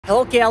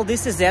Hello Cal,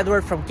 this is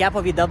Edward from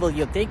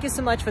CapoVW. Thank you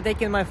so much for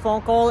taking my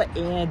phone call,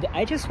 and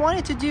I just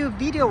wanted to do a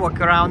video walk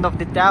around of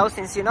the Taos.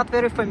 Since you're not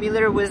very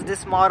familiar with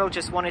this model,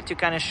 just wanted to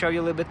kind of show you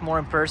a little bit more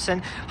in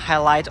person,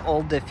 highlight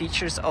all the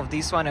features of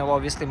this one, and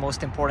obviously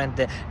most important,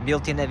 the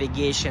built-in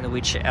navigation,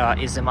 which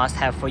is a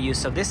must-have for you.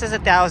 So this is a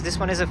Taos. This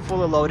one is a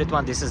fully loaded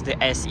one. This is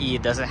the SE.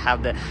 It doesn't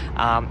have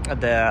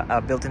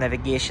the built-in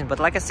navigation, but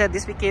like I said,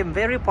 this became a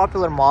very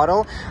popular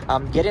model.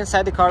 Get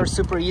inside the car is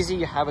super easy.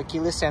 You have a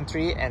keyless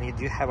entry, and you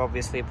do have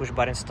obviously a push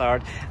button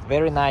start.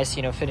 Very nice,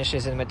 you know,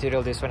 finishes in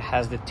material. This one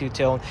has the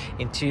two-tone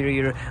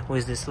interior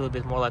with this little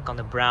bit more like on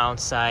the brown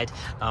side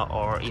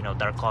or, you know,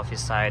 dark coffee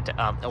side.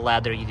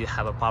 Leather, you do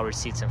have a power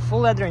seats and full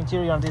leather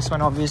interior on this one,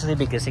 obviously,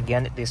 because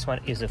again, this one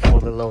is a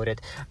fully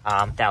loaded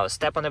Taos.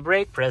 Step on the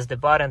brake, press the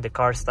button, the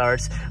car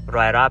starts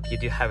right up. You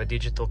do have a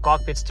digital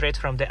cockpit straight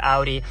from the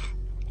Audi.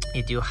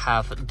 You do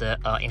have the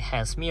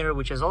enhanced mirror,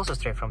 which is also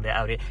straight from the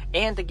Audi.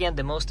 And again,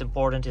 the most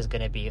important is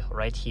going to be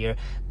right here,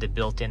 the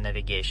built-in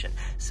navigation.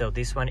 So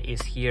this one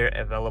is here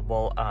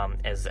available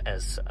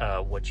as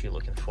what you're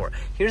looking for.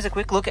 Here's a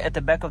quick look at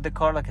the back of the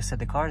car. Like I said,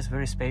 the car is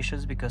very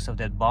spacious because of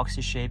that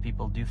boxy shape.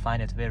 People do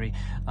find it very,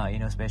 you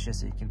know,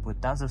 spacious. You can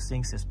put tons of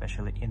things,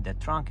 especially in the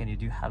trunk. And you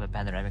do have a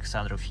panoramic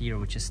sunroof here,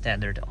 which is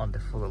standard on the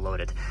fully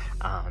loaded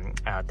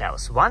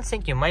Taos. One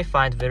thing you might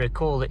find very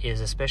cool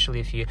is, especially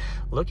if you're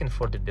looking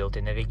for the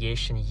built-in navigation,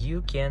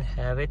 you can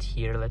have it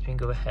here. Let me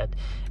go ahead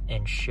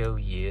and show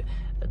you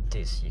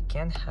this. You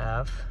can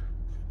have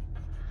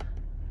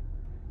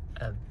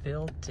a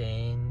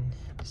built-in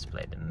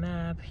display the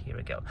map. Here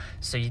we go.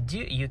 So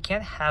you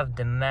can have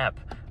the map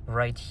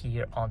right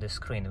here on the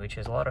screen, which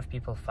is a lot of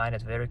people find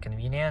it very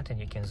convenient, and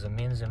you can zoom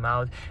in, zoom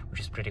out, which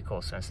is pretty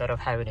cool. So instead of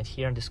having it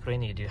here on the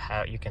screen, you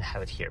can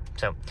have it here.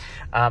 So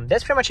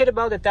that's pretty much it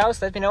about the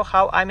Taos. Let me know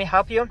how I may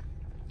help you,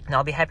 and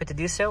I'll be happy to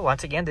do so.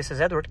 Once again, this is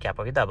Edward,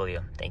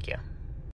 CapoVW. Thank you.